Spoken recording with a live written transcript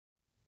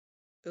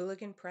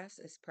Ooligan Press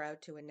is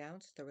proud to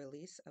announce the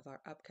release of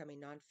our upcoming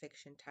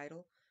nonfiction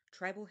title,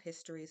 Tribal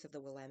Histories of the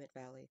Willamette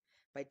Valley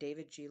by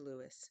David G.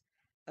 Lewis,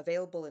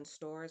 available in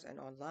stores and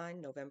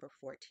online November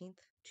 14th,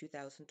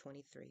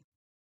 2023.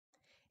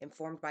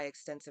 Informed by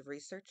extensive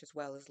research as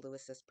well as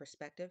Lewis's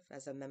perspective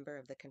as a member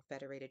of the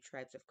Confederated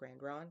Tribes of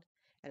Grand Ronde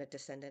and a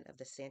descendant of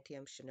the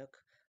Santiam, Chinook,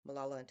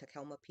 Molalla, and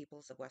Takelma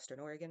peoples of Western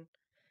Oregon,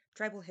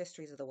 Tribal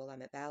Histories of the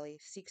Willamette Valley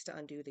seeks to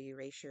undo the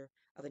erasure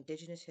of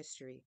Indigenous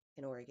history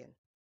in Oregon.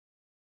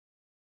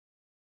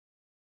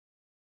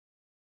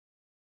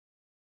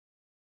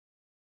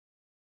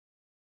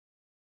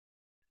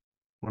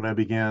 When I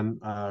began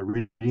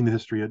reading the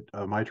history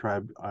of my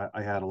tribe,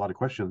 I had a lot of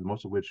questions,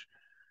 most of which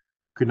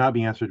could not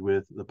be answered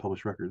with the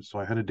published records. So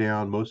I hunted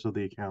down most of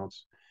the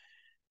accounts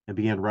and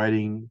began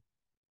writing.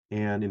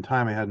 And in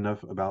time, I had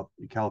enough about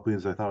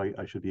Calipuans that I thought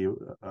I should be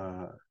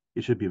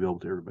it should be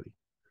available to everybody.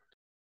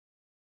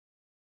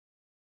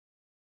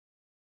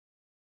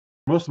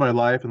 Most of my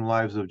life and the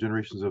lives of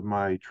generations of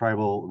my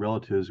tribal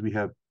relatives, we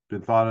have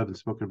been thought of and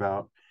spoken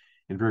about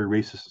in very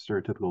racist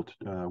and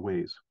stereotypical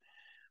ways.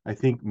 I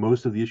think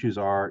most of the issues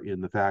are in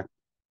the fact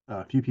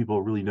few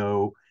people really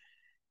know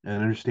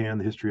and understand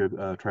the history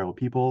of tribal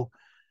people,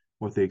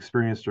 what they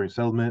experienced during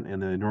settlement,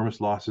 and the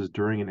enormous losses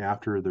during and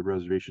after the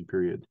reservation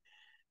period.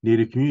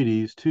 Native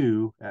communities,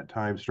 too, at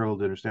times struggle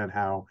to understand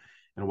how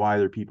and why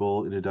their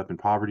people ended up in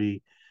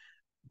poverty.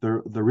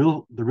 The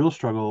real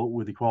struggle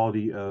with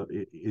equality in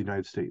the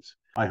United States.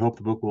 I hope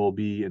the book will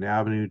be an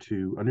avenue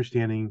to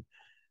understanding,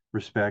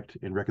 respect,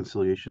 and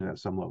reconciliation at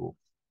some level.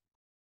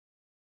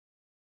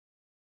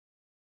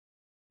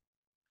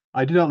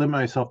 I did not limit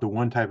myself to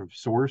one type of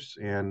source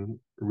and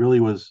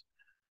really was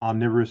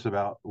omnivorous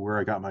about where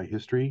I got my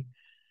history.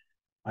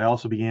 I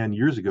also began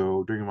years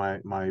ago during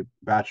my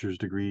bachelor's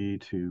degree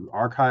to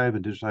archive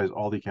and digitize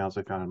all the accounts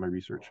I found in my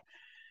research.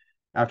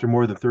 After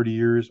more than 30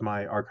 years,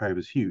 my archive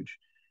is huge,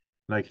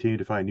 and I continue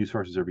to find new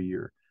sources every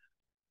year.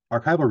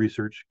 Archival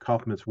research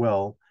complements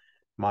well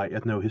my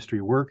ethnohistory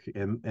work,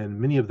 and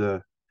many of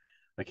the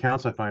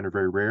accounts I find are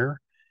very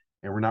rare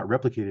and were not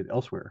replicated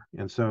elsewhere,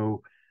 and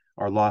so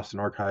are lost in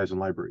archives and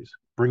libraries.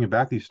 Bringing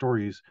back these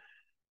stories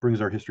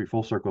brings our history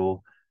full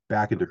circle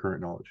back into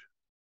current knowledge.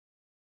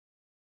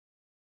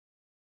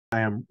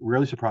 I am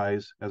rarely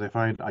surprised, as I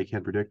find I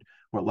can predict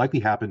what likely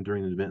happened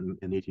during the event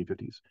in the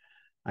 1850s.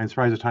 I'm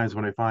surprised at times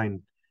when I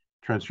find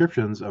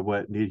transcriptions of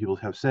what Native people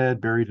have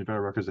said, buried in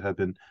federal records that have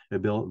been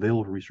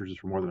available for researchers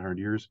for more than 100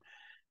 years.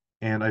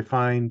 And I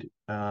find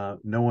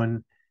no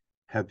one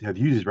have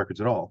used these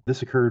records at all.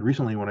 This occurred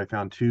recently when I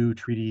found two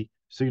treaty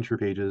signature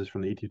pages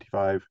from the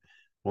 1855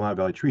 Willamette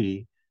Valley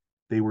Treaty.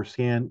 They were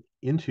scanned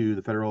into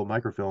the federal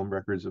microfilm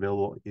records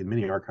available in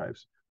many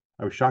archives.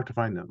 I was shocked to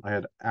find them. I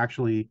had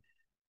actually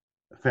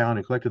found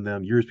and collected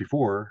them years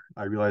before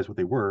I realized what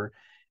they were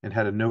and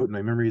had a note in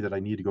my memory that I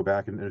need to go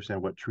back and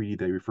understand what treaty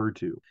they referred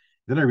to.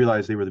 Then I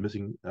realized they were the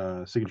missing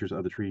signatures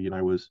of the treaty, and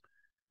I was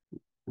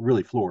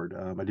really floored.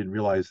 I didn't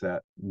realize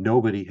that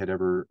nobody had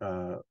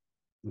ever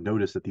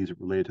noticed that these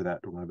related to that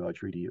Willamette Valley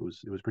Treaty. It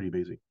was pretty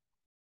amazing.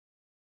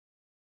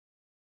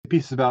 The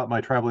pieces about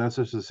my tribal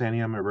ancestors of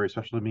Santiam are very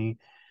special to me.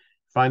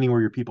 Finding where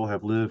your people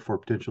have lived for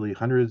potentially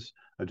hundreds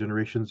of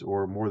generations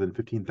or more than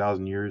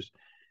 15,000 years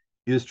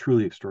is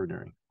truly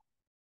extraordinary.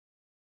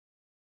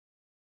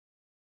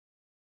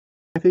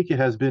 I think it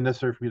has been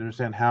necessary for me to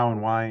understand how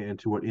and why and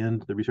to what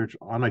end the research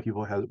on my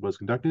people was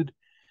conducted.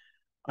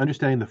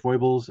 Understanding the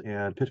foibles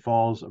and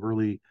pitfalls of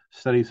early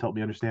studies helped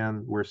me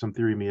understand where some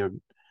theory may have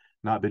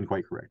not been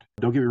quite correct.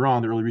 Don't get me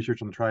wrong, the early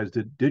research on the tribes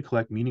did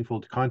collect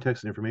meaningful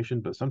context and information,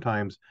 but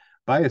sometimes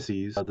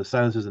biases, the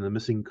silences and the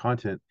missing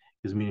content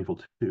is meaningful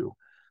too.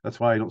 That's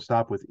why I don't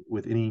stop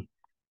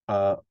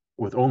uh,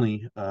 with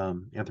only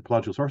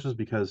anthropological sources,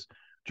 because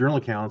journal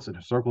accounts and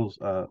historical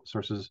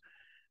sources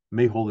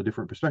may hold a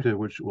different perspective,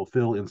 which will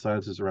fill in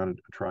silences around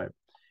a tribe.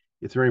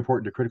 It's very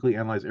important to critically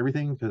analyze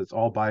everything because it's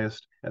all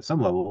biased at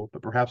some level,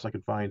 but perhaps I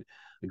can find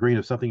a grain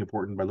of something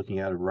important by looking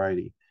at a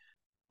variety.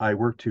 I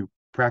work to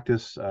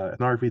practice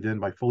ethnography then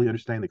by fully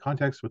understanding the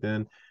context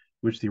within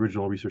which the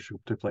original research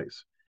took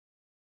place.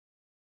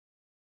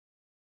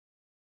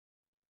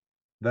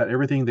 That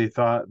everything they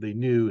thought they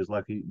knew is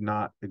likely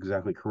not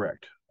exactly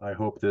correct. I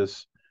hope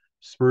this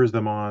spurs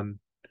them on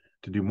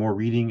to do more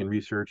reading and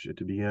research and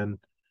to begin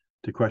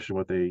to question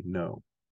what they know.